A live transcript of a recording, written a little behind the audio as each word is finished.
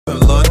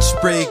Lunch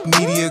Break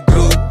Media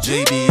Group,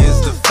 JB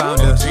is the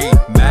founder.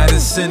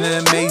 Madison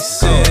and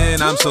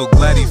Mason, I'm so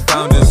glad he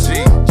found us.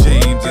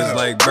 James is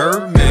like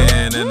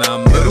Birdman, and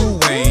I'm Lil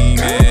Wayne,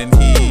 and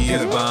he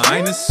is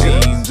behind the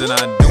scenes, and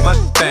I do my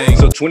thing.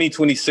 So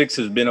 2026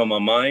 has been on my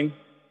mind.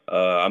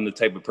 I'm the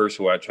type of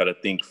person where I try to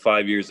think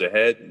 5 years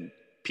ahead. And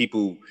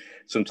people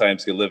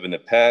sometimes can live in the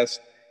past.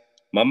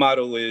 My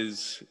motto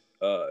is,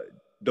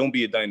 don't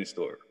be a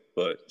dinosaur,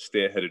 but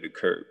stay ahead of the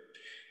curve.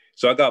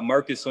 So I got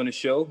Marcus on the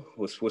show.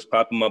 What's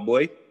poppin', my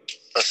boy?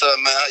 What's up,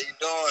 man? How you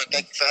doing?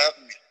 Thank you for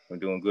having me. I'm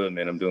doing good,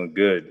 man. I'm doing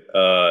good.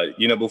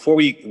 Before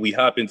we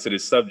hop into the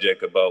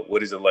subject about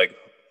what is it like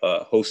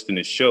hosting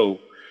a show,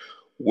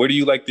 where do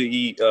you like to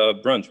eat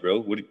brunch, bro?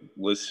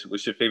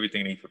 What's your favorite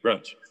thing to eat for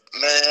brunch?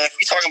 Man, if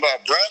we talking about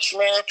brunch,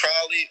 man,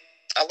 probably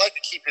I like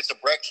to keep it to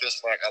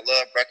breakfast. Like, I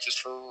love breakfast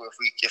food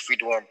if we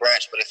doing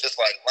brunch, but if it's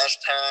like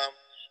lunchtime,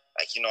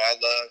 like, I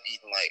love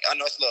eating, like, I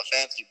know it's a little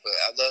fancy, but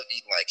I love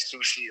eating like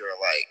sushi or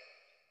like,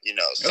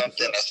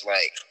 something that's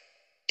like,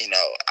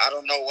 I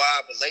don't know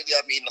why, but lately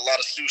I've been eating a lot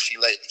of sushi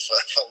lately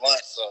for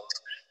lunch.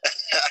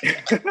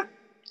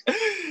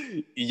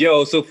 So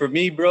Yo, so for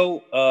me,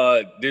 bro,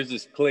 there's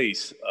this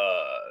place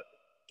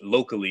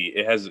locally.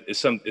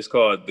 It's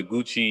called the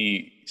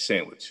Gucci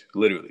sandwich,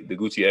 literally the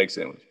Gucci egg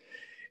sandwich,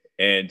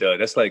 and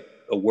that's like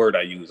a word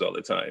I use all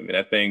the time. And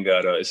that thing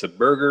got it's a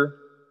burger,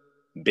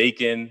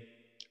 bacon,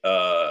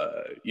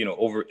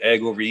 over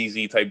egg over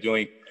easy type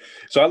joint.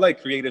 So I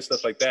like creative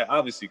stuff like that.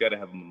 Obviously, you got to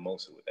have a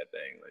mimosa with that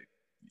thing. Like,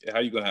 how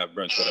you gonna have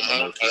brunch without a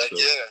mimosa? So,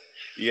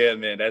 yeah,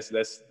 man,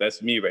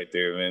 that's me right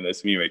there, man.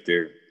 That's me right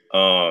there.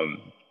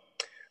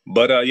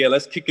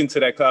 Let's kick into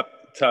that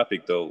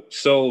topic though.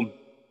 So,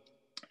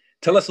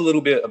 tell us a little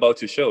bit about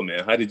your show,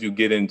 man. How did you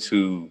get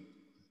into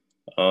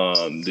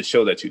the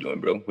show that you're doing,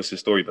 bro? What's the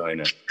story behind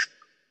that?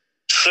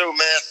 Sure,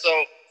 man. So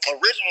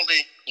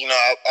originally,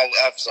 I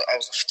was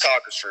a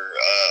photographer.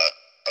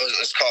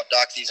 It's called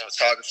Doc Season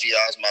Photography.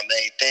 That was my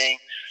main thing.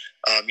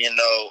 I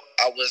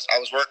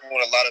was working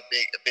with a lot of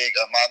big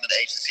modeling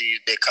agencies,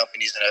 big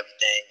companies, and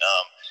everything.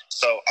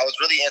 So I was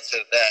really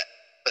into that.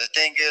 But the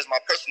thing is, my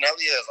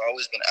personality has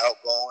always been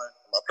outgoing.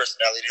 My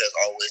personality has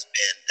always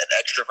been an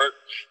extrovert.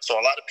 So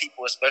a lot of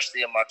people,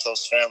 especially in my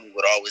close family,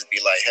 would always be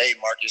like, "Hey,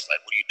 Marcus,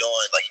 like, what are you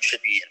doing? Like, you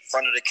should be in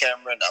front of the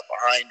camera, not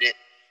behind it.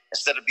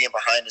 Instead of being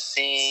behind the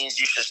scenes,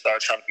 you should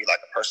start trying to be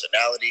like a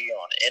personality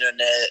on the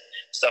internet,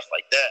 stuff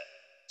like that."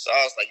 So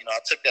I was like, I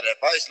took that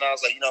advice, and I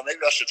was like,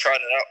 maybe I should try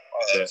that out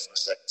for a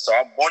second. So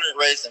I'm born and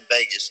raised in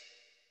Vegas.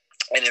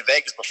 And in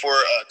Vegas, before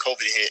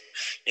COVID hit,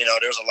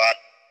 there's a lot.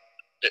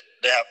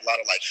 They have a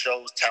lot of like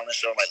shows, talent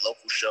shows, like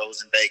local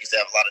shows in Vegas. They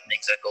have a lot of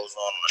things that goes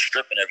on the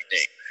strip and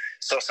everything.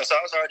 So since I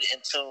was already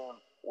in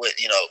tune with,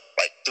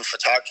 like through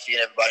photography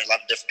and everybody, a lot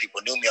of different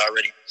people knew me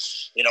already.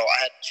 I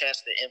had the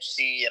chance to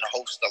MC and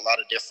host a lot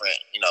of different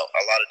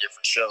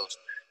shows.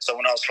 So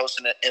when I was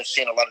hosting and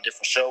MCing a lot of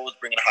different shows,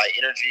 bringing high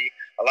energy,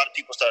 a lot of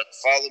people started to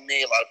follow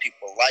me. A lot of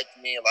people liked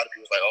me. A lot of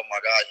people was like, "Oh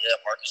my God,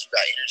 yeah, Marcus, you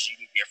got energy.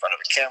 You need to be in front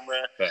of a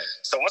camera." Right.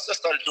 So once I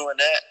started doing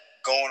that,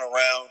 going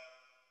around,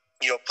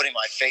 putting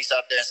my face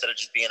out there instead of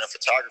just being a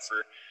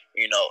photographer,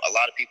 a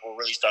lot of people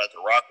really started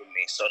to rock with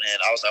me. So then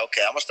I was like,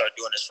 okay, I'm going to start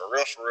doing this for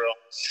real.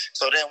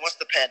 So then once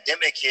the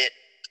pandemic hit,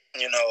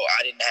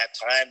 I didn't have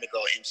time to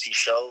go MC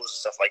shows and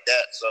stuff like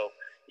that. So,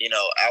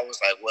 I was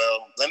like,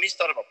 well, let me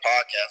start up a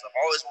podcast. I've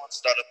always wanted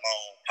to start up my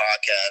own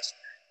podcast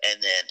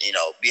and then,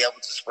 be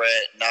able to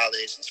spread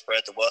knowledge and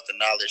spread the wealth of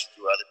knowledge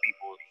through other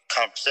people's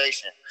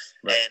conversation.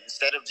 Right. And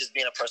instead of just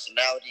being a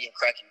personality and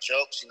cracking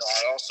jokes,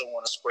 I also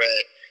want to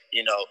spread,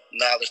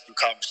 knowledge through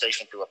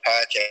conversation through a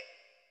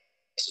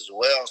podcast as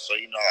well. So,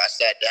 I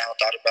sat down,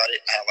 thought about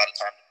it. I had a lot of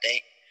time to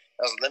think.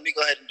 I was like, let me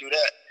go ahead and do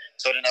that.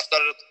 So then I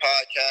started up the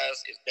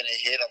podcast. It's been a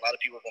hit. A lot of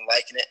people have been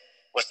liking it.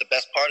 What's the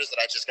best part is that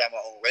I just got my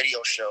own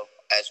radio show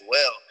as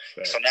well.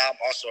 Right. So now I'm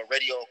also a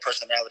radio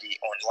personality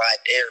on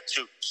live air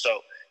too. So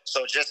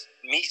just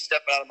me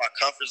stepping out of my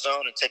comfort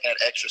zone and taking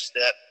that extra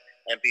step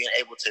and being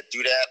able to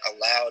do that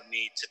allowed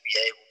me to be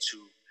able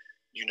to,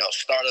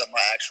 start up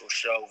my actual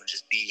show and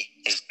just be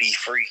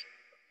free.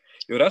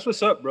 Yo, that's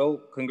what's up, bro.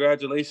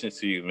 Congratulations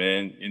to you,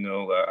 man.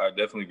 I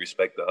definitely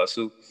respect the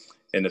hustle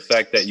and the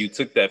fact that you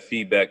took that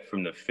feedback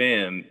from the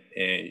fam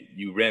and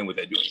you ran with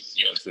that doing.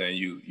 You know what I'm saying?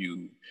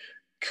 You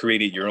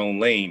created your own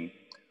lane.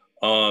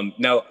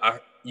 Now,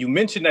 you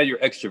mentioned that you're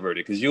extroverted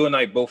because you and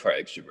I both are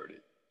extroverted.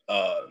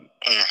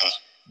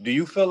 Do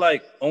you feel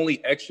like only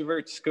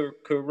extroverts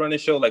could run a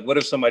show? Like, what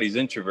if somebody's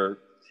introvert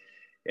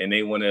and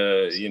they want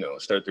to,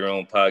 start their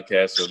own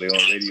podcast or their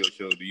own radio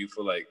show? Do you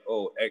feel like,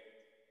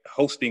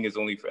 hosting is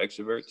only for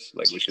extroverts?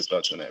 Like, what's your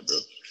thoughts on that, bro?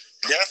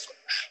 Yes.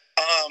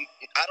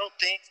 I don't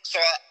think so.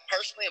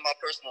 Personally, in my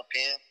personal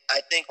opinion,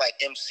 I think like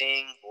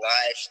emceeing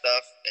live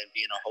stuff and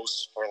being a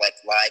host for like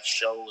live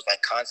shows, like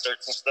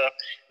concerts and stuff,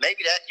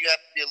 maybe that you have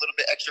to be a little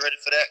bit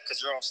extroverted for that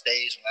because you're on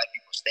stage and a lot of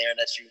people staring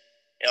at you.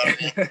 You know what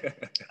I mean?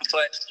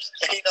 But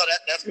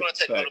that's going to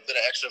take a little bit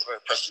of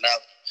extrovert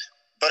personality.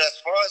 But as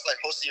far as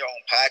like hosting your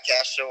own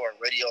podcast show or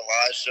radio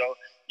live show,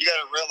 you got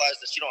to realize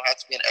that you don't have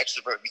to be an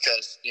extrovert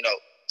because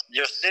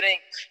you're sitting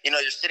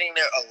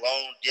there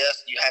alone.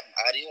 Yes, you have an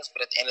audience,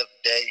 but at the end of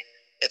the day,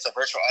 it's a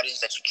virtual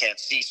audience that you can't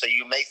see. So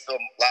you may feel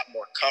a lot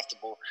more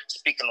comfortable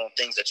speaking on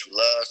things that you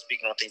love,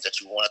 speaking on things that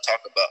you want to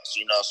talk about.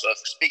 So, so if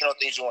you're speaking on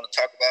things you want to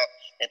talk about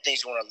and things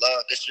you want to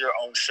love, it's your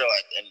own show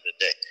at the end of the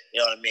day.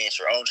 You know what I mean? It's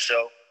your own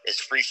show. It's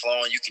free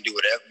flowing. You can do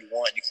whatever you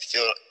want. You can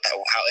feel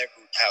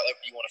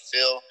however you want to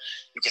feel.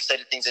 You can say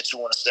the things that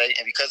you want to say.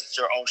 And because it's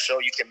your own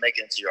show, you can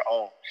make it into your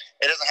own.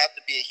 It doesn't have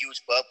to be a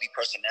huge bubbly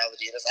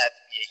personality. It doesn't have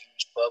to be a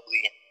huge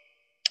bubbly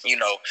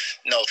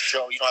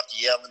show. You don't have to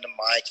yell in the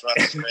mic. You don't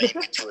have to scream,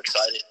 get too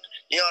excited.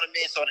 You know what I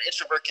mean? So an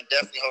introvert can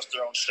definitely host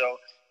their own show.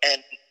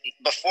 And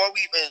before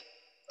we even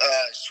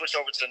switch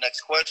over to the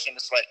next question,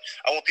 it's like,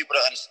 I want people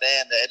to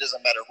understand that it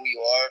doesn't matter who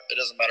you are. It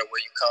doesn't matter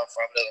where you come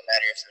from. It doesn't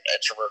matter if you're an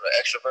introvert or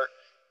extrovert.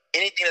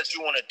 Anything that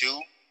you want to do,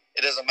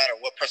 it doesn't matter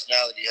what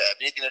personality you have.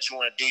 Anything that you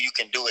want to do, you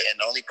can do it. And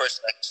the only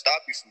person that can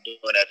stop you from doing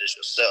that is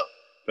yourself.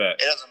 Right.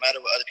 It doesn't matter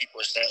what other people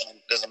are saying.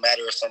 It doesn't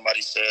matter if somebody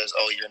says,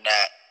 oh, you don't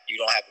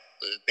have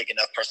a big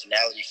enough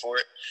personality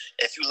for it.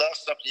 If you love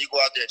something, you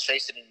go out there and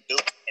chase it and do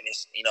it. And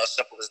it's, as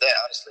simple as that,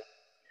 honestly.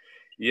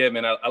 Yeah,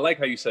 man, I like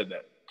how you said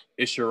that.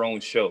 It's your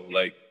own show.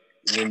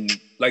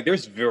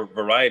 There's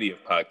variety of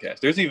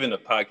podcasts. There's even a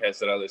podcast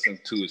that I listen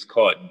to is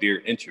called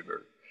Dear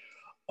Introvert.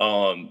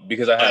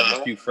 Because I have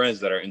a few friends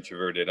that are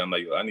introverted. I'm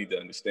like, I need to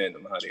understand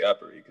them, how they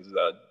operate, because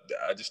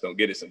I just don't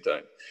get it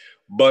sometimes.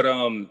 But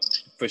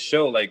for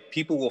sure,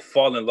 people will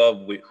fall in love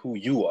with who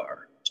you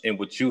are and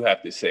what you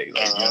have to say. You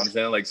know what I'm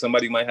saying? Like,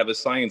 somebody might have a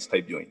science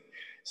type joint.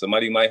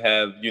 Somebody might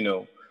have,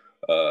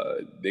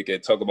 they can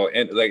talk about,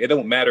 and it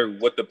don't matter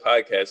what the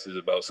podcast is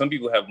about. Some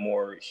people have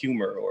more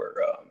humor, or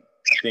I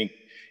think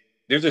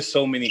there's just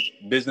so many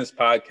business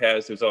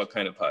podcasts. There's all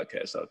kind of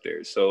podcasts out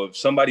there. So if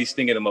somebody's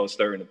thinking about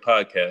starting a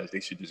podcast,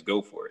 they should just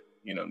go for it.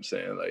 You know what I'm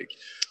saying?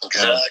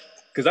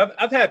 Because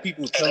I've had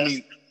people tell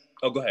me,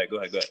 oh, go ahead.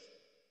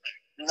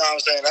 No, I'm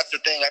saying that's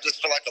the thing. I just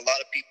feel like a lot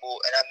of people,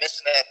 and I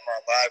mentioned that in my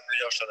live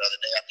radio show the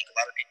other day, I think a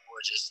lot of people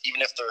are just, even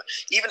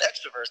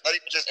extroverts, not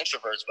even just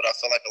introverts, but I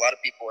feel like a lot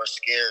of people are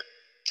scared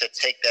to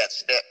take that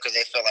step because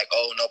they feel like,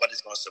 oh,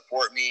 nobody's going to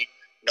support me.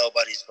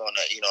 Nobody's going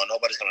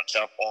to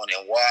jump on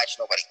and watch.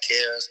 Nobody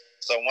cares.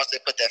 So once they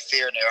put that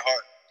fear in their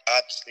heart,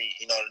 obviously,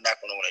 they're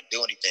not going to want to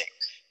do anything.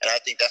 And I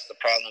think that's the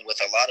problem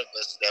with a lot of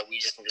us, is that we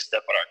just need to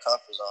step out our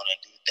comfort zone and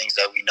do things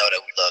that we know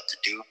that we love to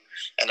do.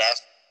 And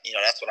that's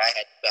what I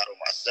had to battle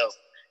myself.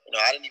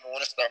 I didn't even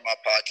want to start my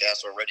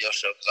podcast or radio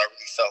show because I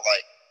really felt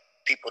like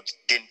people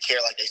didn't care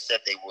like they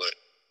said they would.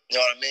 You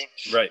know what I mean?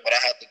 Right. But I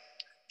had to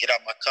get out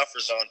my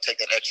comfort zone, take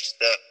that extra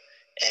step,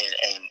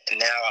 and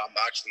now I'm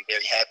actually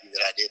very happy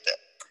that I did that.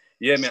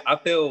 Yeah, man. I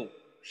feel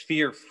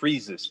fear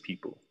freezes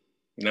people.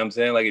 You know what I'm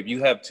saying? Like, if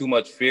you have too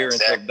much fear and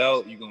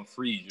self-doubt, you're gonna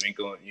freeze. You ain't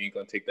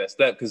gonna take that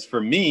step. Because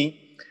for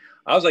me,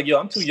 I was like,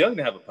 I'm too young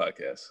to have a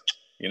podcast.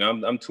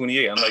 I'm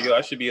 28. I'm like, I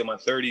should be in my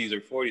 30s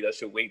or 40s. I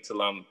should wait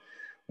till I'm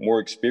more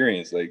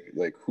experienced.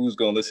 Like who's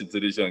gonna listen to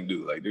this young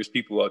dude? Like, there's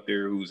people out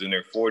there who's in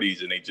their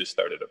 40s and they just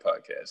started a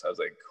podcast. I was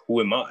like,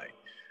 who am I?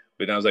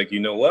 But then I was like, you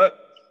know what?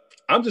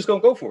 I'm just gonna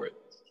go for it.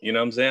 You know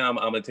what I'm saying? I'm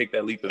gonna take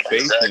that leap of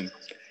faith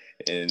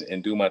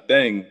and do my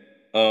thing.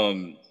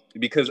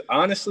 Because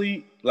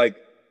honestly,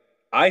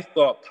 I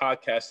thought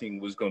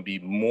podcasting was gonna be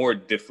more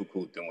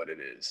difficult than what it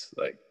is.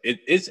 Like,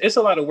 it's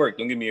a lot of work.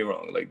 Don't get me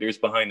wrong. Like, there's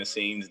behind the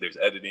scenes, there's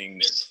editing,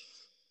 there's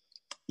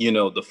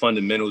the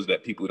fundamentals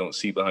that people don't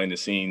see behind the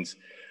scenes.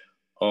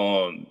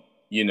 So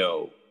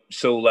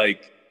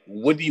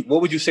what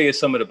would you say is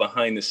some of the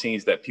behind the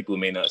scenes that people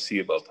may not see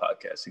about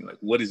podcasting? Like,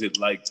 what is it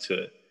like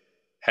to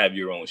have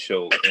your own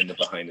show and the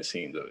behind the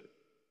scenes of it?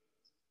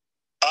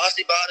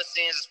 Honestly, behind the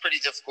scenes is pretty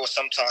difficult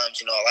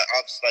sometimes.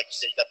 Obviously, like you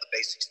said, you got the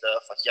basic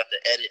stuff. Like, you have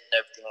to edit and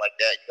everything like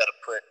that. You got to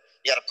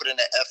put in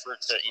that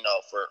effort to,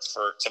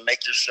 to make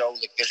your show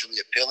look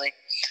visually appealing.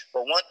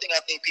 But one thing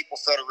I think people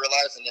fail to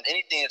realize, and in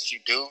anything that you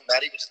do,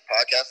 not even just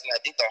podcasting, I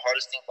think the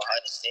hardest thing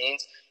behind the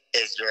scenes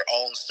is your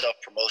own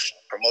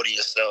self-promotion, promoting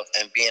yourself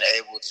and being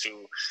able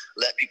to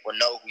let people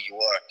know who you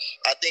are.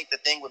 I think the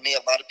thing with me,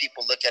 a lot of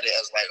people look at it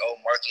as like, oh,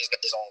 Marcus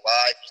got his own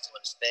live, he's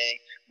doing his thing.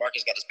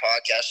 Marcus got his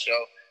podcast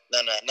show. No.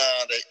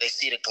 They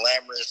see the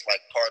glamorous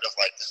part of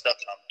the stuff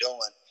that I'm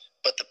doing.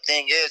 But the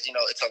thing is,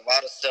 it's a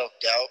lot of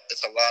self-doubt.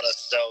 It's a lot of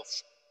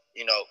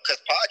because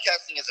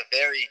podcasting is a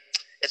very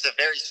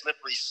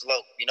slippery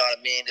slope. You know what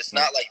I mean? It's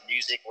not like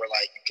music where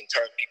you can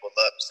turn people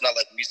up. It's not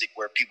like music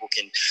where people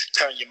can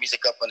turn your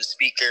music up on the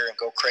speaker and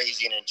go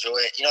crazy and enjoy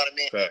it. You know what I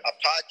mean? Right. A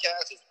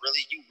podcast is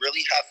you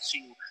really have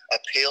to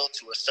appeal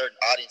to a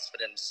certain audience for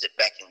them to sit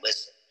back and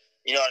listen.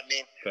 You know what I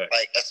mean? Right.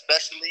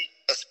 Especially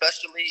if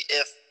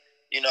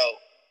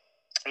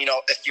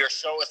if your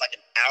show is an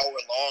hour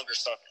long or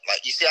something.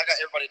 Like, you see, I got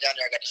everybody down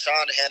there. I got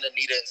Deshaun, Hannah,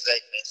 Nita, and Zay,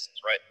 for instance,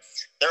 right?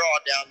 They're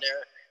all down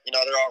there.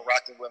 They're all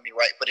rocking with me,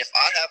 right? But if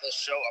I have a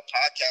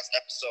podcast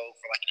episode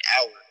for an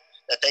hour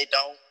that they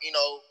don't,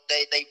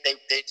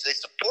 they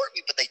support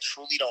me, but they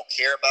truly don't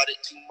care about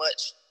it too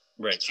much.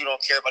 Right. That you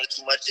don't care about it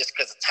too much just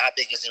because the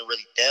topic isn't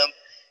really them.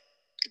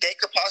 they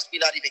could possibly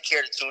not even care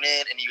to tune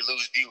in, and you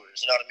lose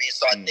viewers. You know what I mean?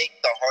 So I think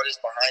the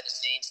hardest behind the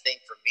scenes thing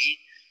for me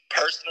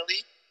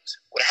personally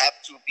would have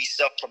to be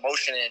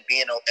self-promotion and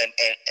being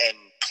and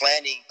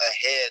planning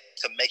ahead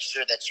to make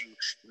sure that you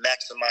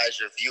maximize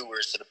your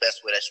viewers to the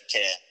best way that you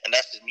can. And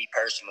that's just me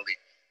personally.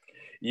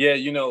 Yeah,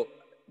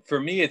 for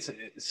me, it's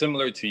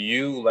similar to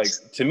you. Like,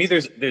 to me,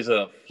 there's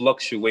a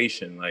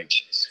fluctuation. Like,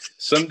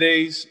 some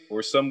days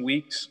or some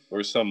weeks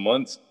or some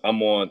months,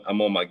 I'm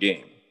on my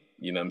game.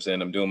 You know what I'm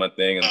saying? I'm doing my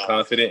thing. I'm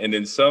confident. And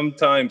then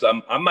sometimes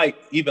I might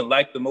even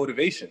lack the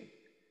motivation.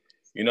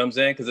 You know what I'm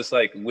saying? Because it's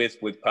like with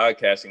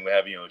podcasting, with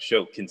having your own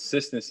show,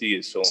 consistency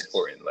is so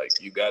important. Like,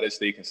 you got to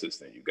stay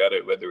consistent. You got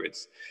to, whether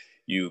it's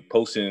you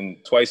posting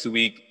twice a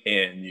week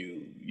and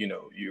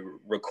you're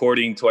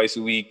recording twice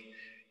a week,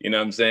 you know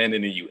what I'm saying?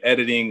 And then you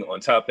editing on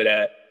top of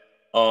that.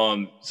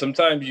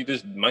 Sometimes you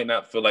just might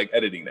not feel like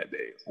editing that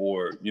day,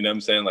 or, you know what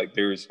I'm saying? Like,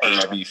 there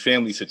might be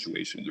family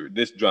situations or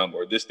this drama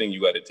or this thing you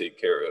got to take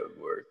care of,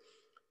 or,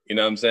 you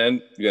know what I'm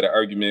saying? You got an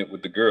argument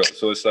with the girl.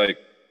 So it's like,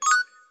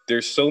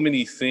 there's so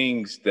many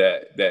things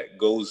that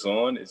goes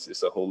on. It's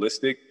a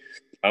holistic.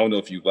 I don't know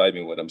if you vibe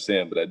in what I'm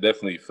saying, but I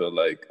definitely feel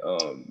like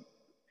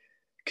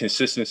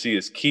consistency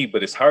is key,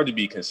 but it's hard to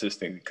be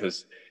consistent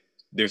because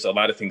there's a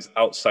lot of things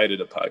outside of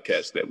the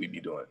podcast that we be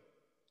doing.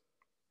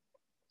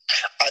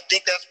 I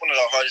think that's one of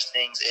the hardest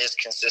things is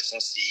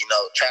consistency,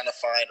 trying to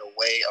find a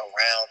way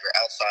around your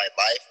outside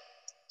life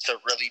to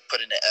really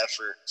put in the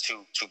effort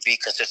to be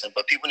consistent.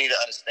 But people need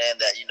to understand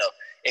that,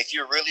 if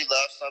you really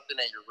love something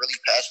and you're really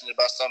passionate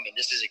about something, and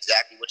this is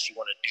exactly what you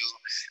want to do,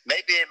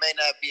 maybe it may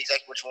not be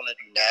exactly what you want to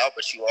do now,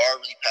 but you are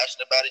really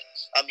passionate about it.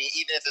 I mean,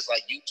 even if it's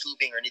like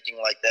YouTubing or anything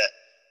like that,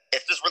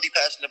 if you're really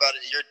passionate about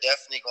it, you're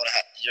definitely going to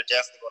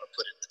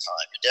put in the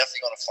time. You're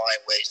definitely going to find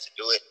ways to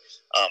do it.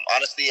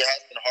 Honestly, it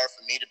has been hard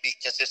for me to be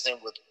consistent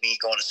with me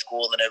going to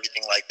school and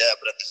everything like that.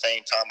 But at the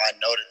same time, I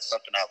know that it's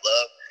something I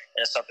love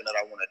and it's something that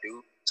I want to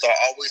do. So I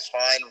always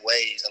find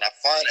ways, and I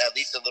find at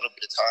least a little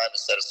bit of time to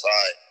set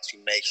aside to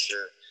make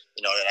sure,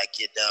 that I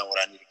get done what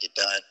I need to get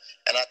done.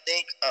 And I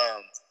think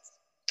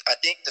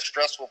the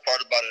stressful part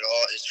about it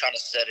all is trying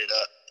to set it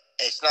up.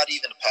 It's not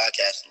even the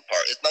podcasting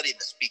part. It's not even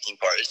the speaking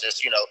part. It's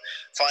just,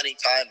 finding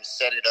time to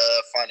set it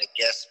up, find a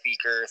guest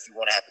speaker if you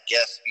want to have a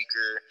guest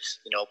speaker,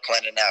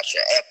 planning out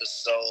your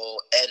episode,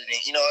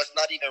 editing. It's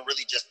not even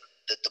really just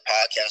the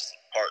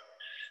podcasting part.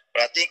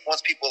 But I think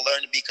once people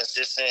learn to be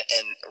consistent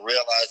and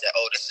realize that,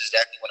 this is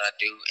exactly what I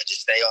do, and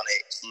just stay on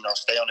it,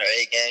 stay on their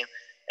A game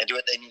and do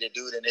what they need to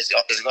do, then it's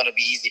going to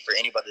be easy for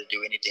anybody to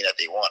do anything that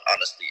they want,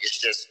 honestly. It's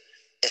just,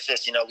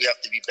 we have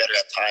to be better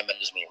at time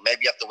management.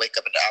 Maybe you have to wake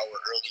up an hour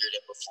earlier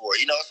than before.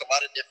 It's a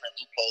lot of different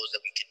loopholes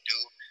that we can do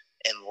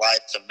in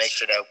life to make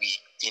sure that we,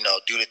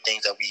 do the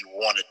things that we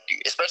want to do,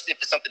 especially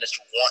if it's something that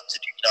you want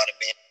to do. You know what I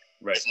mean?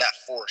 Right. It's not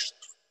forced.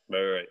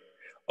 Right.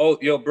 Oh,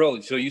 yo,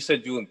 bro. So you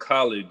said you in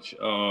college.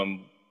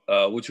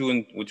 What you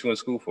in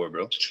school for,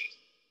 bro?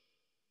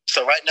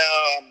 So right now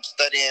I'm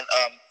studying,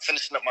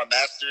 finishing up my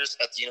master's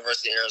at the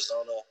University of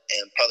Arizona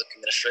in public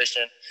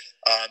administration.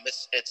 I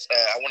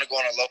want to go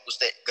on a local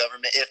state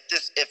government.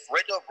 If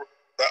radio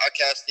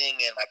broadcasting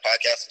and my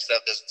podcasting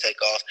stuff doesn't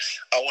take off,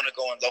 I want to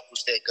go on local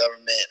state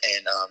government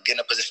and get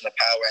in a position of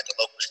power at the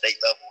local state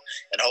level,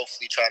 and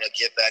hopefully try to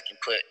give back and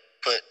put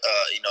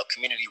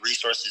community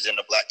resources in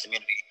the Black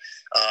community.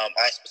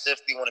 I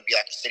specifically want to be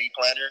like a city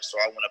planner,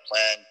 so I want to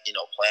plan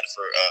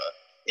for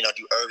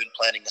do urban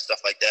planning and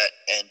stuff like that,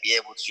 and be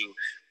able to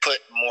put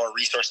more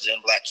resources in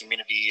Black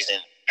communities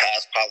and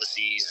pass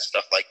policies and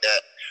stuff like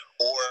that.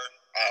 Or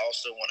I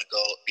also want to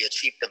go be a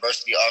chief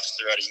diversity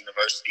officer at a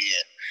university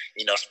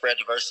and, spread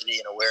diversity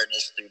and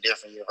awareness through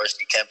different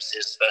university campuses,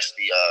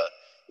 especially,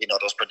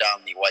 those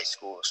predominantly white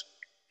schools.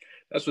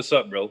 That's what's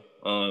up, bro.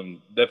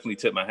 Definitely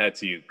tip my hat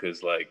to you,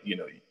 because,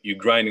 you're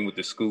grinding with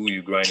the school,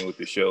 you're grinding with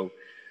the show.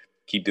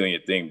 Keep doing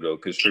your thing, bro.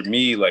 Because for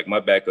me, my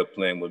backup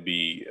plan would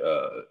be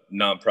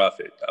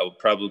nonprofit. I would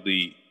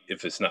probably,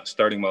 if it's not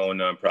starting my own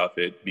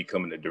nonprofit,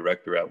 becoming a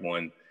director at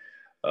one.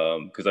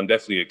 Because I'm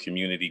definitely a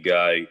community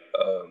guy.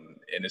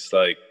 And it's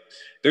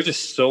there's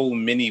just so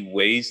many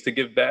ways to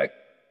give back.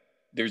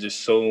 There's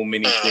just so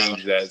many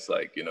things that's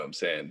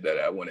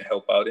that I want to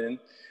help out in.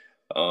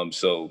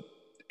 So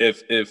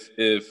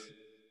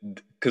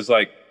because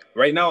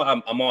right now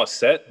I'm all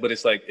set, but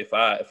it's if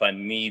I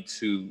need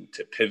to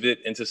pivot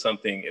into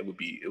something, it would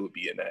be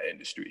in that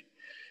industry.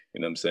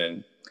 You know what I'm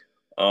saying?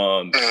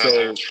 So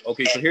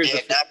here's the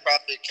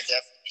nonprofit can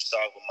definitely be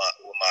solved with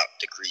my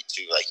degree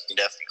too. You can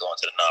definitely go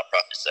into the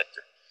nonprofit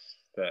sector.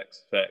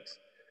 Facts.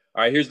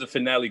 All right, here's the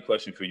finale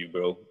question for you,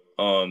 bro.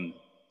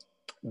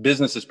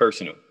 Business is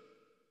personal.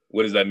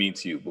 What does that mean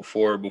to you?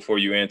 Before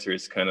you answer,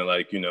 it's kind of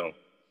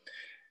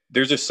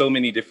there's just so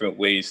many different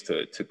ways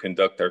to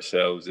conduct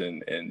ourselves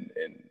in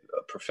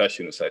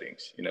professional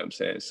settings. You know what I'm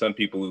saying? Some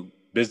people,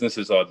 business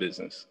is all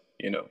business,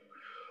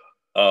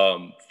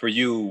 For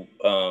you,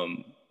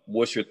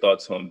 what's your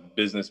thoughts on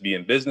business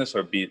being business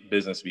or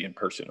business being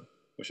personal?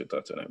 What's your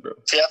thoughts on that, bro?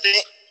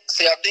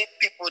 I think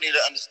people need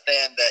to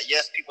understand that,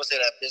 yes, people say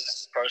that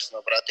business is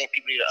personal, but I think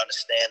people need to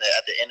understand that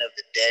at the end of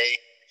the day,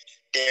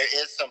 there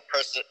is some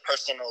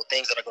personal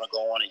things that are going to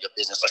go on in your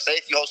business. Like, say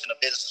if you're hosting a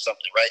business or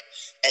something, right?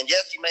 And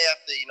yes, you may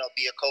have to,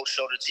 be a cold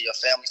shoulder to your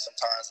family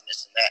sometimes and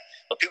this and that.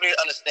 But people need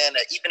to understand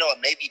that even though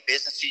it may be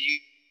business to you,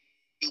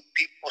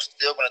 people are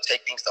still going to take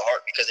things to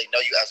heart because they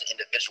know you as an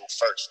individual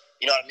first.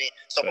 You know what I mean?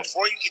 So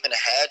before you even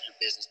had your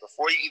business,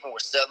 before you even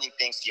were selling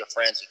things to your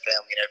friends and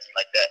family and everything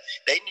like that,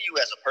 they knew you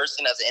as a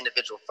person, as an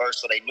individual first.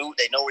 So they know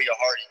where your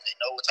heart is. They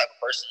know what type of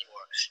person you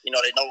are.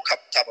 They know what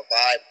type of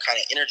vibe, kind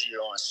of energy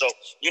you're on. So,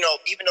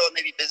 even though it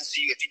may be business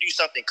to you, if you do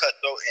something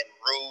cutthroat and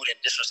rude and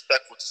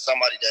disrespectful to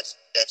somebody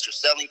that you're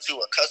selling to,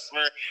 a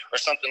customer or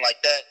something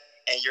like that,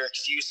 and your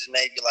excuse is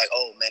maybe like,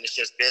 oh man, it's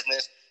just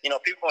business.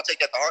 People gonna take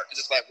that to heart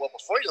because it's like, well,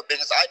 before your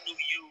business, I knew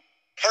you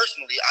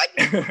personally. I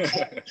knew you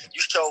cool.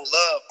 You show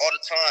love all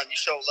the time. You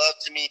show love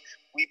to me.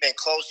 We've been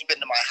close. You've been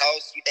to my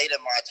house. You ate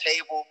at my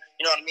table.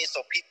 You know what I mean?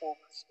 So people,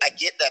 I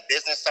get that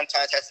business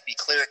sometimes has to be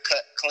clear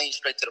cut, clean,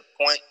 straight to the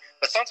point.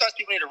 But sometimes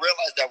people need to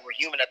realize that we're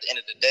human at the end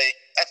of the day.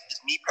 That's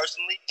just me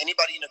personally.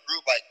 Anybody in the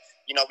group, like,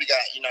 we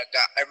got,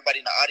 got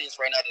everybody in the audience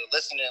right now that are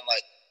listening,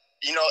 like,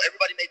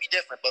 everybody may be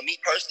different, but me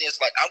personally,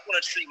 it's like I'm going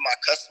to treat my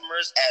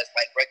customers as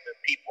like regular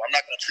people. I'm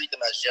not going to treat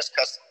them as just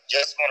customers.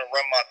 Just want to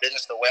run my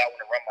business the way I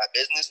want to run my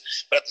business.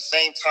 But at the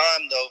same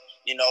time, though,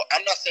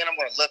 I'm not saying I'm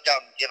going to look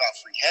out and give out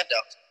free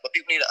handouts, but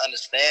people need to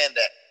understand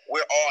that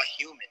we're all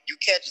human.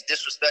 You can't just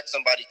disrespect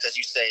somebody because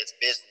you say it's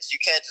business. You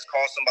can't just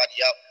call somebody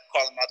out,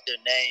 call them out their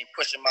name,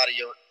 push them out of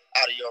your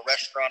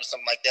restaurant or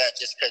something like that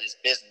just because it's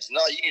business.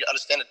 No, you need to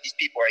understand that these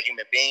people are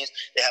human beings.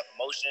 They have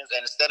emotions,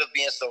 and instead of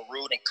being so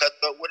rude and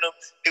cutthroat with them,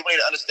 people need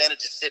to understand to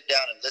just sit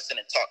down and listen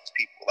and talk to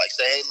people. Like,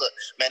 say, hey, look,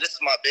 man, this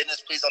is my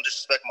business. Please don't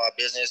disrespect my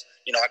business.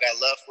 I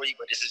got love for you,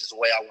 but this is just the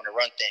way I want to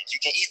run things. You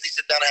can easily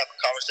sit down and have a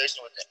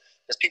conversation with them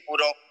because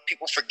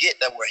people forget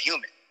that we're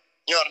human.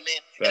 You know what I mean?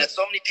 Right. And there's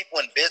so many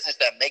people in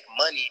business that make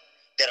money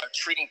that are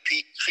treating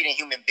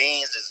human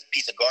beings as a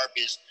piece of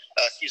garbage.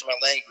 Excuse my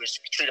language,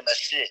 treat them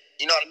as shit.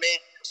 You know what I mean?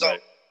 So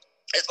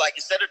It's like,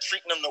 instead of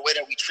treating them the way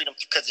that we treat them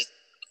because it's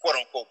quote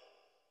unquote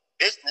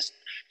business,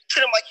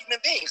 treat them like human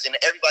beings, and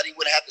everybody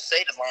wouldn't have to say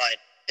the line,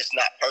 it's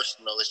not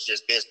personal, it's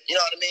just business. You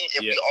know what I mean?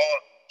 If we all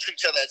treat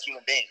each other as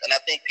human beings. And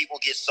I think people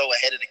get so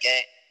ahead of the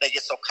game, they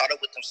get so caught up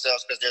with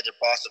themselves because they're the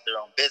boss of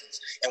their own business.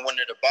 And when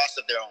they're the boss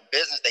of their own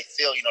business, they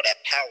feel, that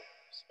power.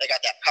 They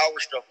got that power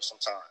struggle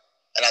sometimes.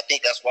 And I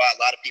think that's why a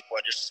lot of people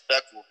are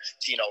disrespectful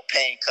to,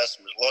 paying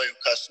customers, loyal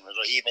customers,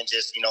 or even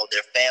just,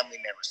 their family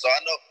members. So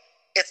I know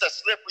it's a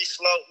slippery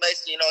slope,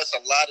 Mason. It's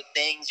a lot of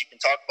things you can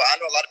talk about.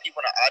 I know a lot of people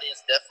in the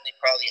audience definitely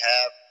probably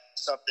have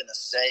something to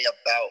say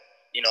about,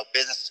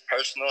 business is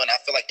personal. And I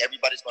feel like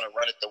everybody's going to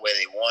run it the way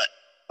they want.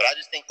 But I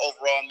just think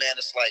overall, man,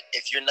 it's like,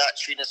 if you're not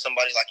treating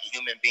somebody like a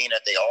human being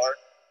that they are,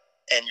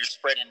 and you're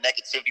spreading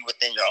negativity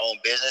within your own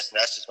business, and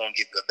that's just going to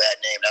give you a bad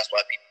name. That's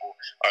why people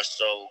are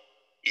so,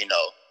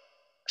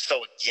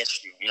 so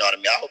against you. You know what I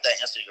mean? I hope that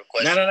answers your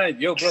question. No.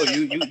 Yo, bro,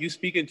 you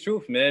speaking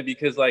truth, man,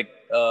 because like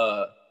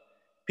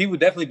people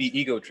definitely be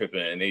ego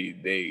tripping, and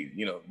they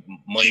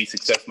money,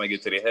 success might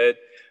get to their head.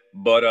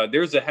 But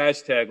there's a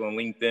hashtag on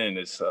LinkedIn,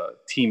 it's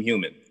Team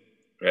Human,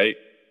 right?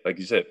 Like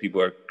you said,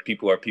 people are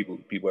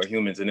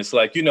humans. And it's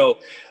like,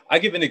 I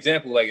give an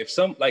example, like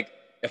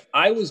if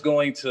I was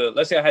going to,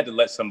 let's say I had to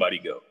let somebody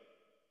go,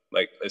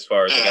 like as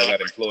far as like I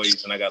got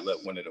employees and I got to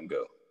let one of them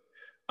go.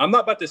 I'm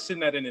not about to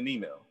send that in an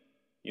email.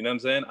 You know what I'm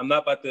saying? I'm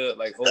not about to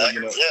like, you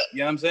know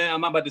what I'm saying?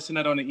 I'm not about to send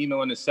that on an email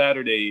on a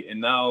Saturday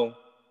and now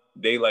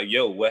they like,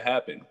 yo, what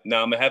happened?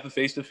 Now I'm gonna have a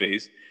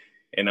face-to-face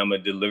and I'm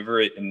gonna deliver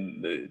it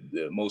in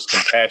the most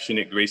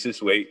compassionate,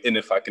 gracious way. And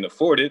if I can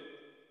afford it,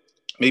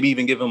 maybe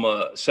even give them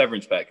a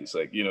severance package.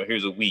 Like,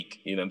 here's a week,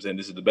 you know what I'm saying?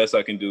 This is the best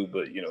I can do,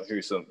 but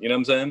here's some, you know what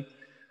I'm saying?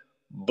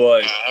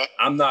 But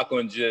I'm not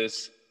going to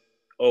just,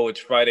 it's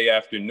Friday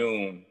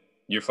afternoon,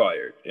 you're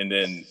fired. And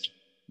then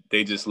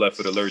they just left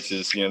for the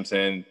lurches, you know what I'm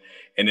saying?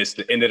 And it's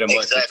the end of the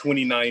month, the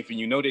 29th,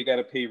 and they got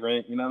to pay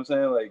rent, you know what I'm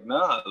saying? Like,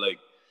 nah, like,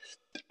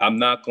 I'm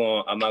not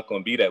going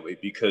to be that way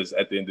because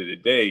at the end of the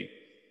day,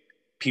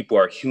 people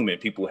are human.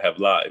 People have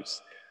lives.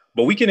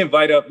 But we can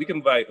invite a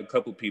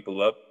couple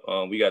people up.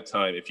 We got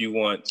time. If you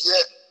want.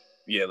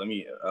 Yeah,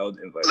 I'll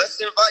invite. Let's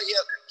invite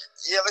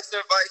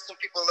some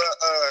people.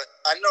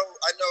 I know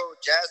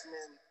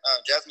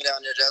Jasmine down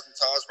there. Jasmine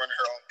Tall's running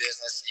her own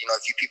business.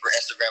 If you people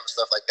Instagram and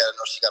stuff like that, I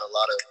know she got a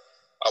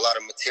lot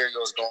of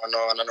materials going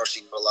on. I know she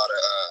got a lot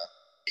of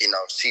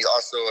she's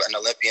also an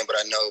Olympian, but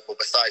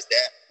besides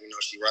that,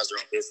 she runs her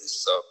own business.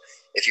 So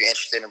if you're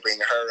interested in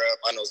bringing her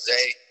up, I know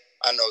Zay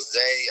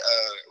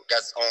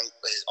got his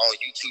own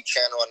YouTube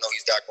channel. I know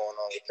he's got going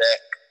on with that.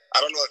 I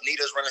don't know if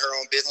Nita's running her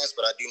own business,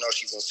 but I do know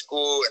she's in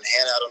school. And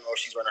Hannah, I don't know if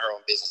she's running her own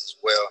business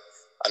as well.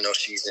 I know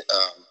she's,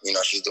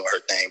 she's doing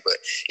her thing. But,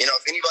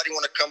 if anybody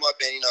want to come up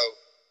and,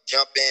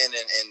 jump in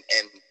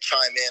and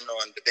chime in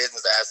on the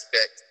business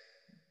aspect,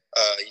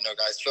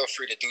 guys, feel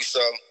free to do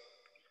so.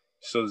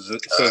 So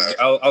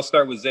I'll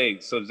start with Zay.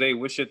 So Zay,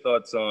 what's your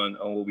thoughts on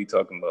what we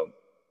talking about?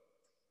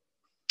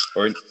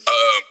 I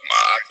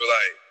feel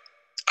like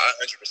I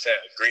 100%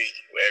 agree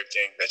with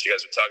everything that you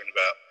guys are talking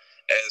about.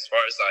 as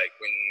far as like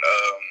when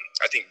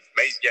I think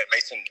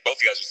Mason, both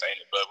of you guys are saying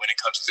it, but when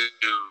it comes to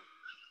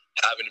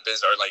having a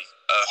business or like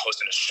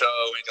hosting a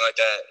show or anything like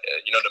that,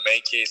 the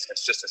main key is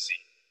consistency,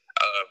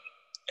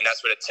 and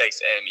that's what it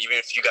takes. And even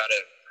if you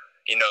gotta,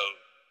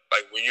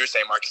 like when you're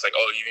saying, Marcus, like,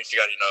 even if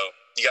you gotta,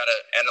 you gotta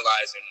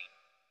analyze and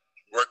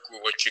work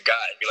with what you got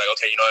and be like,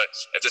 okay, you know what,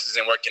 if this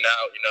isn't working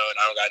out, and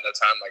I don't got enough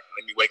time, like,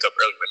 let me wake up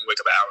early, let me wake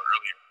up an hour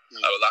earlier. A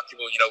lot of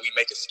people, we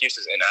make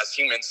excuses, and as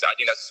humans, I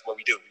think that's what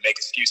we do. We make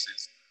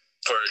excuses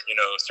for,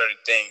 certain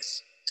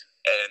things,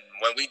 and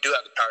when we do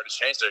have the power to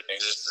change certain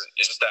things, it's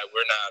just that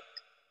we aren't,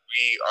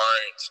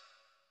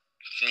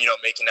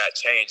 making that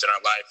change in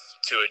our life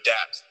to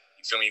adapt.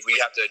 You feel me? We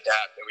have to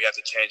adapt, and we have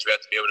to change. We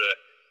have to be able to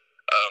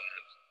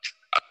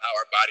allow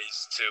our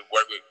bodies to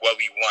work with what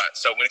we want.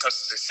 So when it comes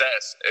to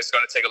success, it's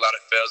going to take a lot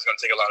of fails. It's going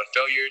to take a lot of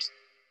failures.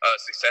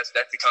 Success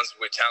definitely comes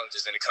with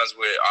challenges, and it comes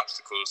with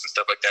obstacles and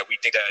stuff like that. We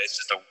think that it's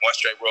just a one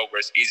straight road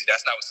where it's easy.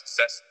 That's not what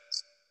success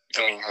is.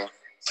 You feel me?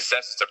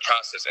 Success is a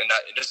process, and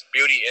there's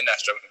beauty in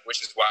that struggle,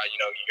 which is why you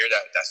hear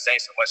that saying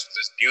so much.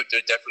 There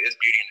definitely is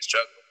beauty in the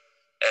struggle,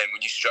 and when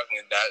you're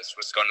struggling, that's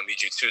what's going to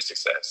lead you to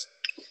success.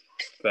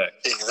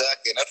 Facts.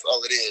 Exactly, that's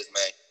all it is,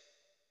 man.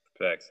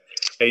 Facts.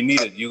 Hey,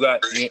 Nita, you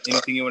got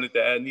anything you wanted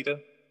to add,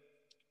 Nita?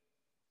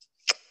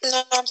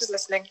 No, I'm just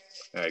listening.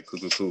 All right,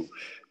 cool.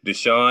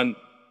 Deshaun,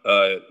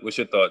 what's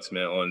your thoughts,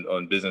 man,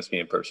 on business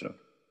being personal?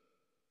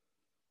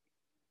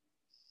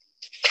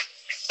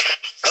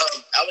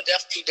 I would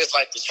definitely just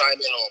like to chime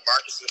in on what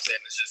Marcus was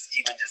saying. It's just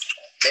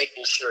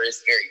making sure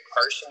it's very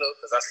personal,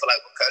 because I feel like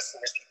with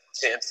customers, people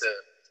tend to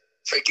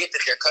forget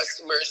that they're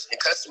customers, and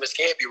customers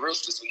can be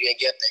ruthless when you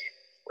ain't get there,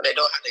 when they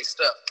don't have their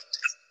stuff.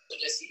 So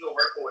just even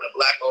working with a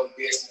Black-owned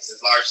business as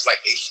large as like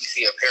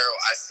HTC Apparel,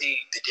 I see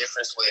the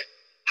difference with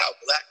how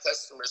Black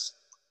customers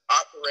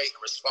operate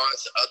and respond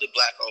to other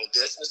Black-owned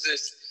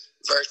businesses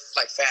versus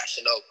like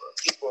Fashion Nova.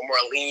 People are more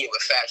lenient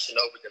with Fashion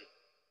Nova than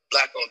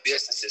Black-owned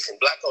businesses, and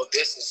Black-owned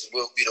businesses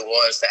will be the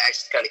ones that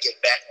actually kind of get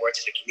back more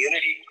to the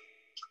community,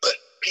 but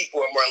people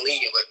are more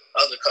lenient with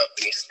other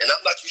companies. And I'm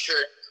not too sure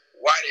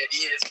why that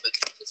is, but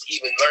just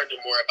even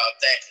learning more about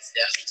that is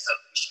definitely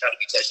something we should kind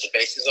of be touching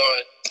bases on.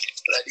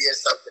 But that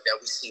is something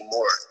that we see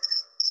more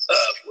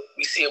of.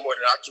 We see it more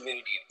in our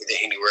community than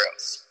anywhere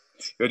else.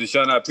 Yo,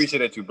 Deshaun, I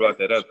appreciate that you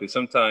brought that up, because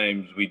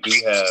sometimes we do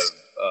have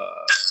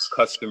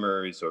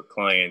customers or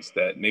clients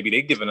that maybe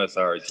they've given us a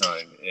hard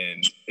time,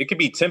 and it can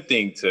be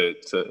tempting to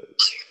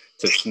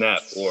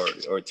snap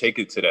or take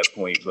it to that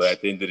point. But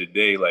at the end of the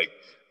day, like,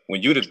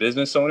 when you're the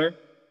business owner,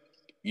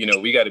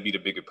 we got to be the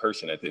bigger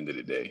person at the end of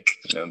the day.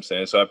 You know what I'm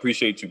saying? So I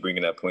appreciate you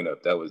bringing that point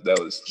up. That was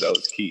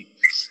key.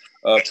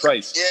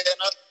 Price. Yeah,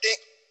 and I think.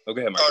 Oh, go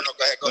ahead, Mark. Oh, no,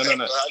 go ahead.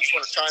 No. I just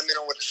want to chime in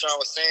on what Deshaun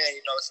was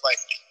saying. It's like,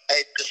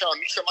 hey, Deshaun,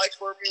 mute your mic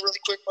for me really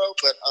quick, bro.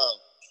 But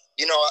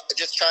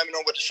just chiming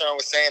on what Deshaun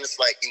was saying,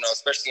 it's like,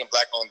 especially in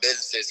Black-owned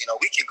businesses,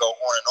 we can go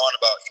on and on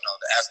about,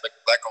 the aspect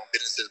of Black-owned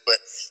businesses. But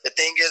the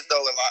thing is,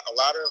 though, a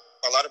lot of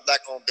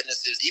Black-owned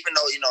businesses, even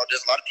though,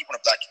 there's a lot of people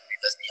in the Black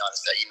community, let's be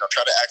honest, that,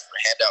 try to ask for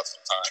handouts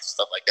sometimes and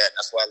stuff like that. And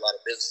that's why a lot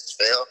of businesses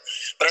fail.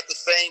 But at the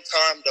same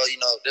time, though,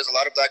 there's a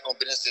lot of Black-owned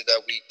businesses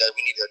that we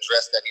need to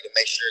address, that need to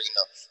make sure,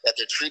 that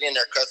they're treating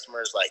their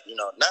customers like,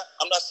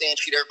 I'm not saying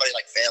treat everybody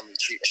like family,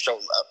 treat and show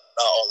love,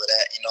 not all of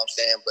that, you know what I'm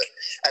saying? But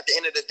at the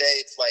end of the day,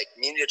 it's like,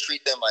 you need to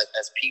treat them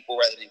as people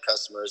rather than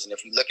customers. And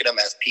if we look at them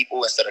as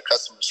people instead of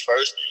customers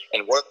first,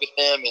 and work with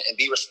them and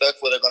be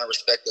respectful, they're going to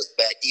respect us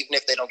back, even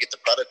if they don't get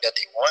the product that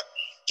they want.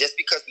 Just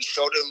because we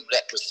show them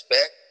that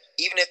respect,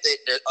 even if they're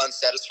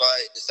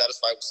dissatisfied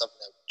with something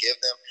that we give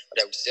them or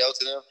that we sell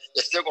to them,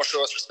 they're still going to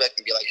show us respect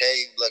and be like,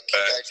 hey, look,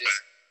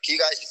 can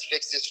you guys just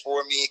fix this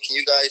for me? Can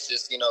you guys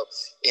just,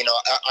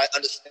 I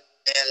understand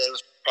that it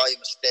was probably a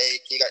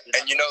mistake. Can you guys, and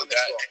doing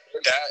that,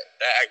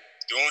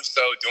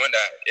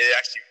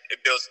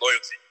 it builds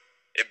loyalty.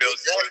 It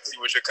builds loyalty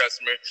with your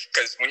customer.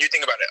 Because when you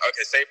think about it,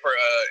 okay, say for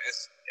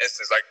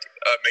instance, like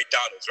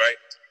McDonald's, right?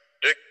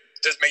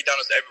 There's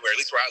McDonald's everywhere. At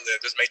least where I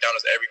live, there's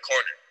McDonald's every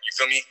corner. You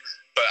feel me?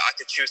 But I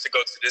could choose to go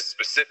to this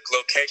specific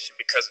location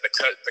because of the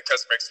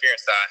customer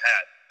experience that I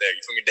had there. You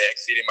feel me? They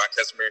exceeded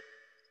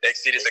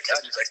the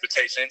customer's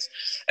expectations,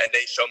 and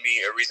they showed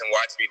me a reason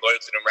why to be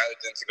loyal to them rather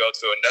than to go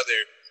to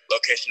another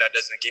location that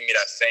doesn't give me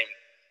that same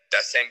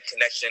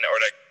connection or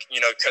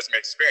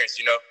customer experience.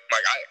 And then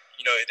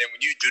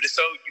when you do this,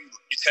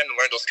 you tend to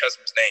learn those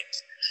customers' names,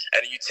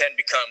 and you tend to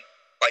become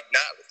like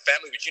not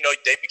family, but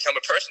they become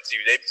a person to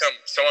you. They become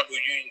someone who a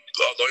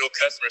loyal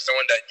customer,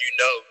 someone that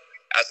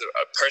as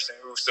a person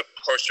who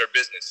supports your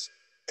business.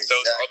 Exactly. So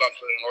it's all about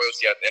building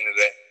loyalty at the end of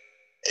the day.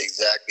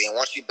 Exactly. And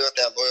once you build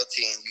that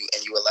loyalty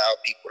and you allow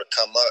people to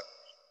come up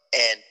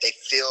and they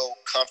feel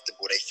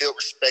comfortable, they feel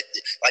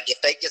respected. Like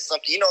if they get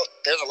something,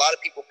 there's a lot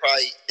of people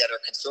probably that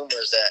are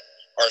consumers that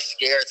are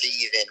scared to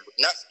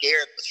not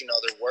scared, but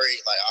they're worried.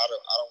 Like I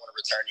don't want to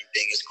return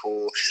anything. It's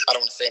cool. I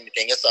don't want to say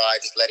anything. It's all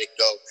right. Just let it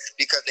go,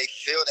 because they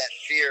feel that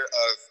fear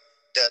of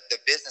the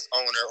business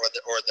owner or the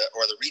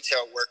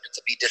retail worker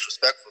to be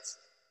disrespectful.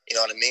 You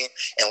know what I mean?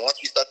 And once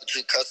we start to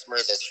treat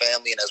customers as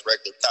family and as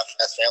regular, not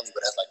as family,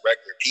 but as like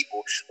regular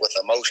people with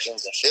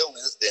emotions and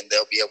feelings, then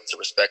they'll be able to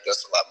respect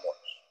us a lot more.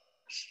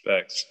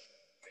 Facts.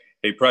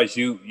 Hey, Price,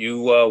 you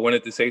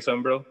wanted to say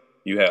something, bro?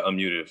 You had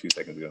unmuted a few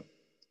seconds ago.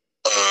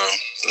 No,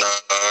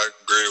 I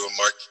agree with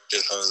Marcus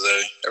and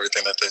Jose.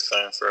 Everything that they're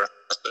saying for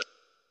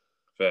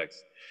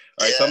Facts.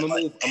 All right, so I'm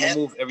gonna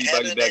move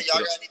everybody Hannah, back. Y'all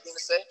got anything to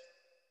say?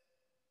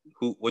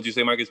 What'd you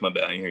say, Marcus? My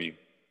bad, I didn't hear you.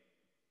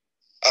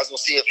 I was gonna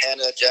see if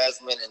Hannah,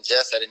 Jasmine, and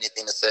Jess had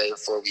anything to say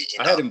before we.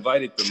 I had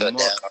invited them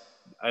up.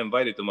 I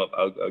invited them up.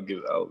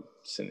 I'll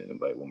send an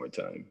invite one more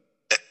time.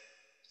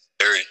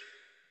 Harry.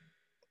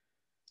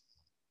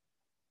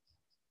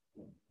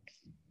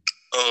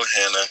 Oh,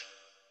 Hannah.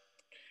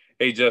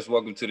 Hey, Jess,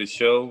 welcome to the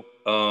show.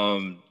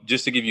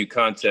 Just to give you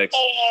context.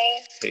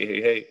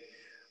 Hey.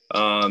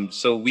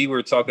 So we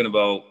were talking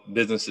about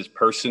business is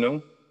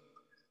personal.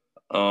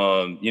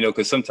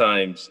 Because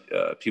sometimes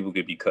people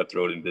could be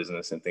cutthroat in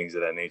business and things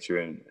of that nature.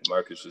 And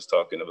Marcus was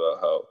talking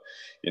about how,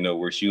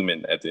 we're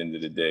human at the end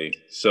of the day.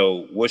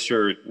 So what's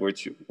your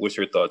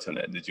thoughts on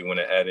that? Did you want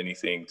to add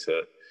anything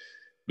to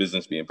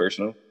business being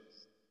personal?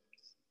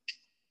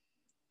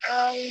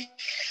 I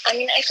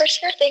for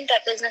sure think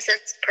that business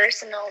is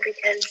personal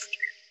because,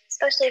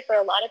 especially for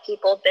a lot of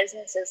people,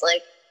 business is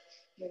like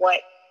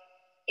what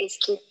is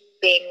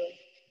keeping,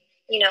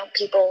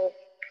 people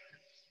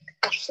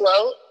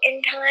afloat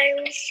in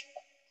times.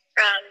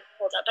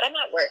 Hold up, but I'm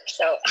at work,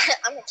 so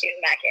I'm gonna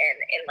tune back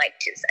in like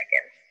 2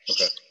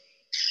 seconds.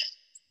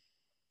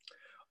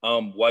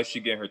 Okay. While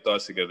she's getting her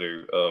thoughts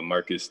together,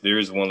 Marcus, there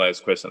is one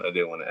last question I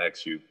did want to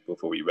ask you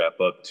before we wrap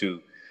up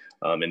too,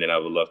 and then I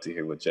would love to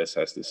hear what Jess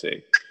has to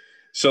say.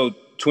 So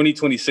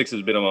 2026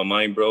 has been on my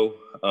mind, bro,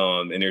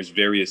 and there's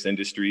various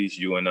industries.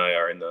 You and I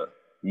are in the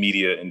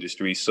media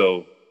industry.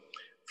 So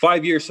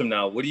 5 years from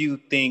now, what do you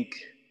think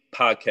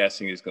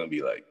podcasting is going to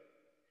be like?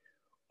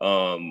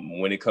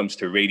 When it comes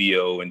to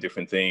radio and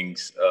different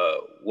things,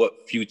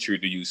 what future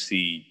do you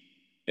see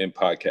in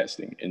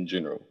podcasting in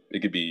general?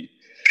 It could be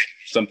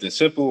something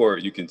simple, or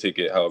you can take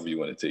it however you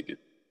want to take it.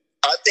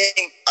 I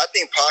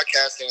think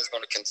podcasting is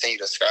going to continue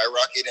to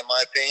skyrocket, in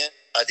my opinion.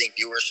 I think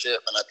viewership,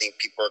 and I think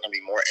people are going to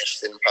be more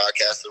interested in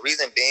podcasts. The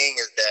reason being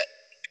is that,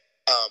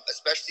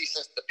 especially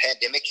since the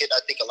pandemic hit, I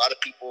think a lot of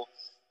people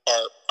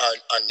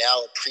are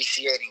now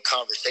appreciating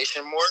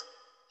conversation more.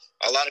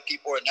 A lot of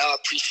people are now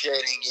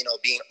appreciating,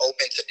 being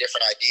open to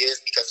different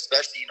ideas because,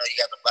 especially, you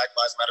got the Black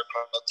Lives Matter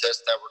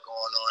protests that were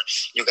going on.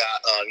 You got,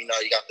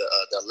 you got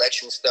the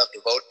election stuff,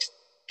 the vote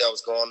that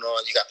was going on.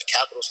 You got the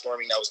Capitol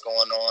storming that was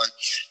going on.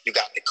 You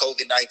got the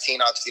COVID-19,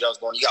 obviously, that was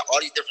going on. You got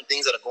all these different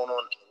things that are going on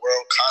in the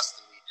world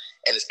constantly,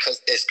 and it's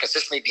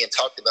consistently being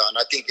talked about.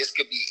 And I think this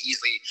could be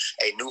easily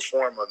a new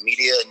form of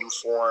media, a new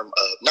form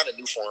of, not a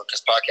new form because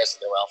podcasts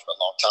have been around for a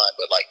long time,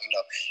 but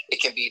it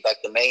can be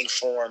like the main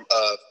form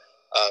of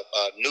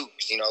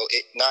news,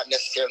 it not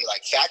necessarily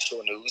like factual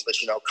news, but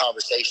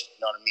conversation,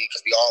 you know what I mean?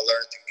 Because we all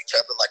learn through each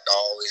other, like I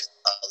always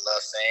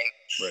love saying.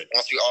 Right.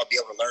 Once we all be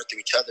able to learn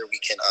through each other, we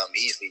can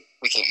easily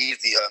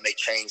make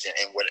change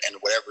in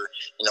whatever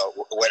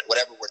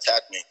whatever we're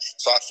tackling.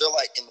 So I feel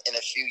like in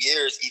a few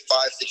years,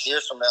 5-6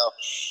 years from now,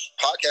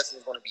 podcasting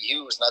is going to be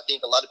used, and I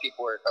think a lot of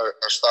people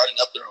are starting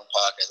up their own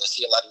podcast. I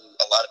see a lot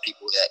of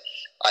people that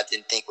I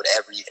didn't think would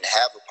ever even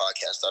have a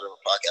podcast, start up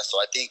a podcast. So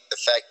I think the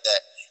fact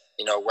that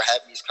we're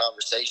having these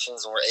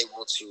conversations and we're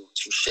able to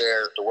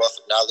share the wealth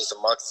of knowledge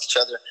amongst each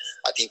other.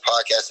 I think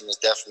podcasting is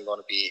definitely going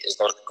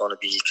to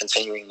be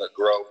continuing to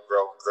grow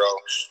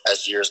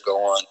as years go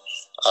on.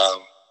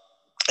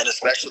 And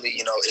especially,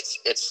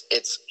 it's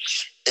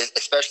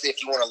especially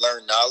if you want to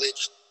learn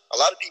knowledge. There's a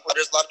lot of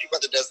people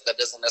that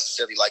doesn't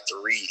necessarily like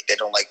to read. They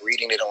don't like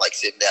reading. They don't like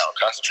sitting down,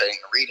 concentrating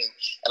and reading.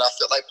 And I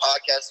feel like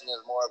podcasting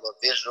is more of a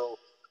visual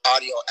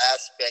audio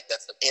aspect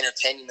that's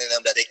entertaining to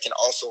them that they can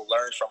also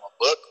learn from a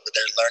book, but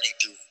they're learning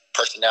through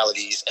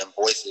personalities and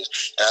voices.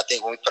 And I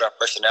think when we put our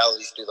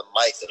personalities through the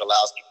mics, it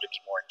allows people to be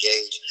more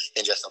engaged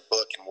than just a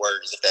book and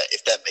words,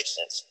 if that makes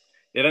sense.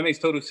 Yeah, that makes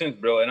total sense,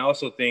 bro. And I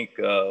also think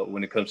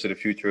when it comes to the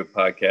future of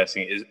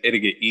podcasting, it'll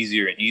get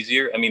easier and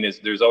easier. I mean,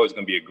 there's always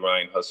going to be a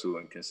grind, hustle,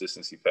 and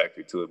consistency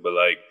factor to it. But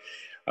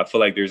I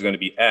feel like there's going to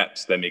be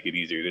apps that make it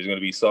easier. There's going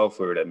to be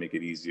software that make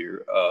it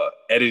easier.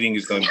 Editing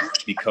is going to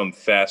become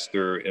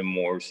faster and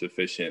more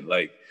sufficient.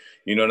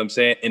 You know what I'm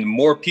saying? And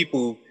more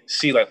people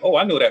see oh,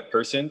 I know that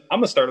person.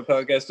 I'm going to start a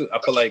podcast too. I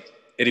feel like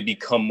it'll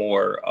become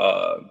more,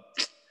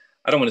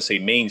 I don't want to say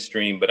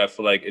mainstream, but I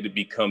feel like it'll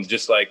become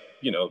just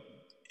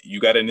you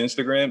got an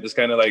Instagram. It's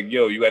kind of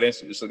you got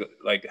Instagram. It's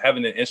like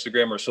having an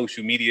Instagram or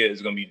social media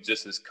is going to be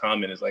just as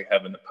common as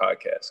having a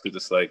podcast. Because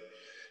it's like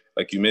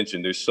you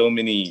mentioned, there's so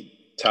many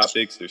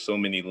topics, there's so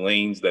many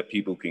lanes that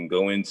people can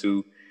go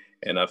into,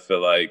 and I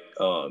feel like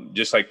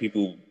just like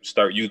people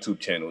start YouTube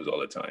channels all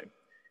the time,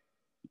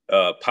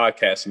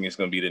 podcasting is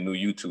going to be the new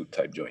YouTube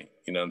type joint.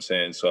 You know what I'm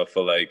saying? So I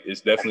feel like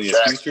it's definitely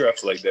a future. I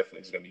feel like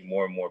definitely it's going to be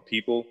more and more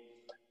people,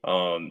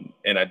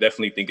 and I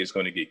definitely think it's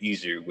going to get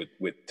easier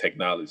with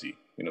technology.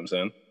 You know what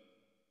I'm saying?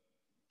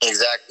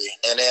 Exactly.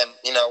 And then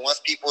once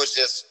people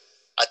just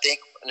I think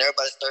when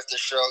everybody starts to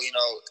show,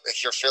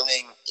 if you're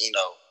feeling,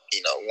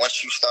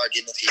 once you start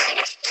getting into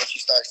once you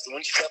step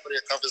out of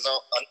your comfort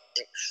zone,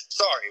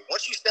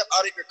 once you step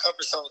out of your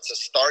comfort zone to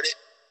start it,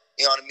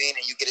 you know what I mean,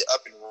 and you get it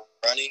up and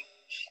running,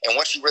 and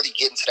once you really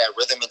get into that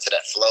rhythm, into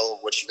that flow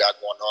of what you got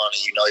going on,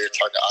 and your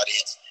target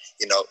audience,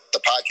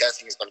 the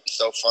podcasting is going to be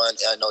so fun.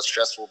 I know it's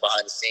stressful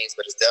behind the scenes,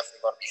 but it's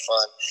definitely going to be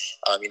fun.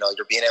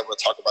 You're being able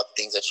to talk about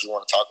the things that you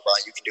want to talk about,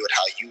 and you can do it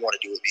how you want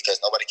to do it, because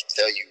nobody can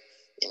tell you,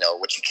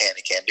 what you can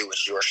and can't do.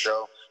 It's your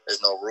show.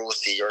 There's no rules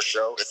to your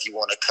show. If you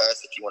want to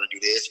cuss, if you want to do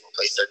this, you want to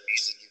play certain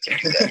music, you can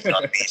do that. You know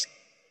what I mean?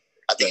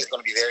 I think it's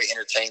going to be very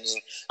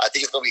entertaining. I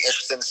think it's going to be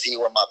interesting to see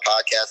where my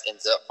podcast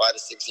ends up 5 to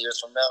 6 years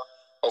from now.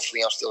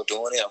 Hopefully I'm still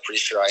doing it. I'm pretty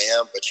sure I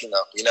am, but you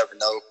never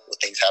know what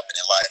things happen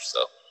in life.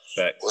 So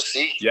we'll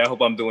see. Yeah, I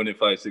hope I'm doing it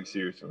 5, 6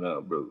 years from now,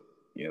 bro.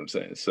 You know what I'm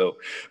saying? So,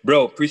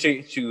 bro,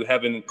 appreciate you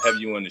have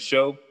you on the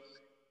show.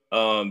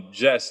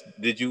 Jess,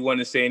 did you want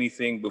to say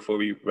anything before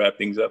we wrap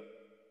things up?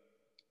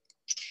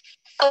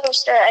 Oh,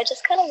 sure. I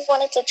just kind of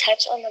wanted to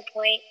touch on the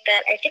point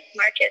that I think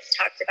Marcus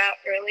talked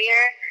about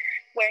earlier,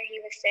 where he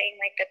was saying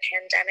like the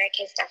pandemic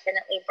has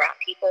definitely brought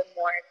people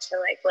more to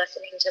like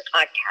listening to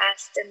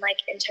podcasts and like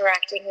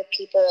interacting with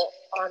people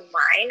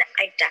online.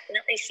 I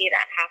definitely see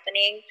that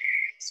happening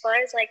as far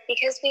as like,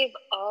 because we've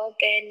all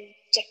been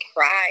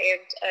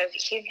deprived of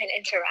human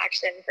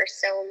interaction for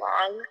so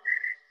long.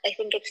 I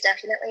think it's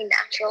definitely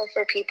natural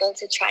for people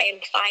to try and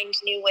find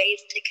new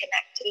ways to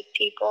connect with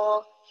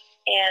people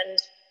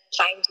and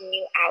find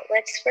new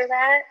outlets for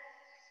that.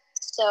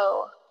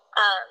 So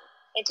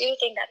I do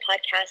think that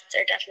podcasts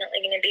are definitely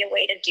going to be a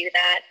way to do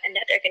that, and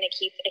that they're going to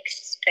keep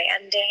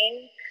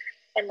expanding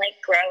and like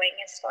growing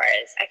as far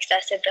as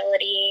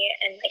accessibility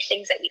and like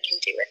things that we can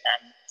do with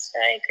them. So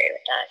I agree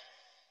with that.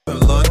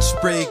 The Lunch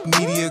Break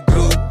Media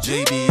Group,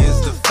 JB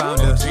is the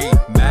founder.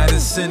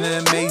 Madison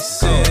and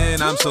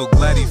Mason, I'm so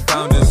glad he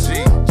found us.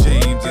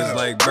 James is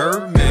like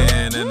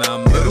Birdman, and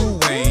I'm Lil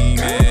Wayne,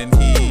 and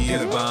he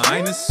is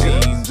behind the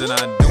scenes, and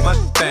I do my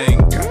thing.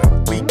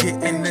 We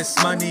getting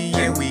this money,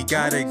 and we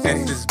gotta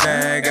get this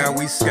bag. Are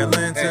we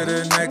scaling to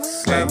the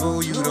next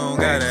level? You don't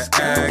gotta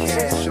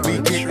ask. We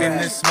getting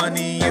this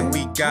money, and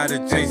we gotta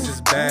chase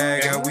this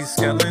bag. Are we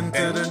scaling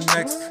to the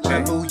next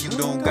level? You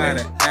don't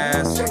gotta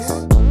ask.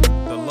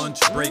 The Lunch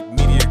Break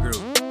Media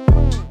Group,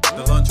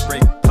 the Lunch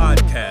Break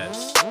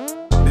Podcast,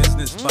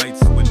 Business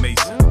Bites with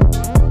Mason.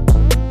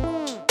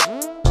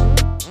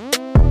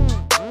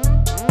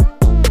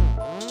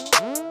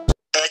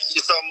 Thank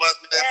you so much,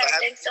 man. Yeah,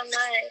 thanks so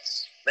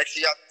much. Make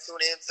sure y'all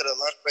tune in to the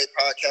Lunch Break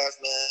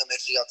Podcast, man.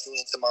 Make sure y'all tune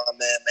in to my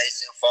man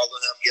Mason. Follow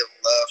him, give him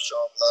love, show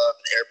him love,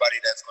 and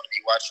everybody that's going to be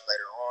watching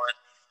later on.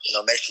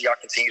 Make sure y'all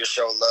continue to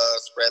show love,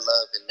 spread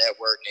love, and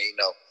network, and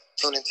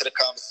tune into the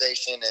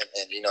conversation.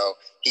 And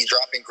he's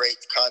dropping great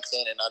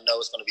content, and I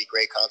know it's going to be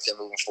great content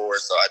moving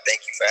forward. So I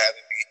thank you for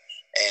having me,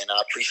 and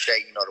I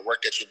appreciate the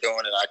work that you're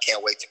doing, and I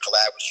can't wait to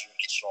collab with you and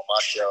get you on my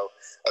show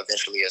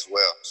eventually as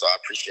well. So I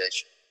appreciate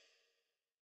you.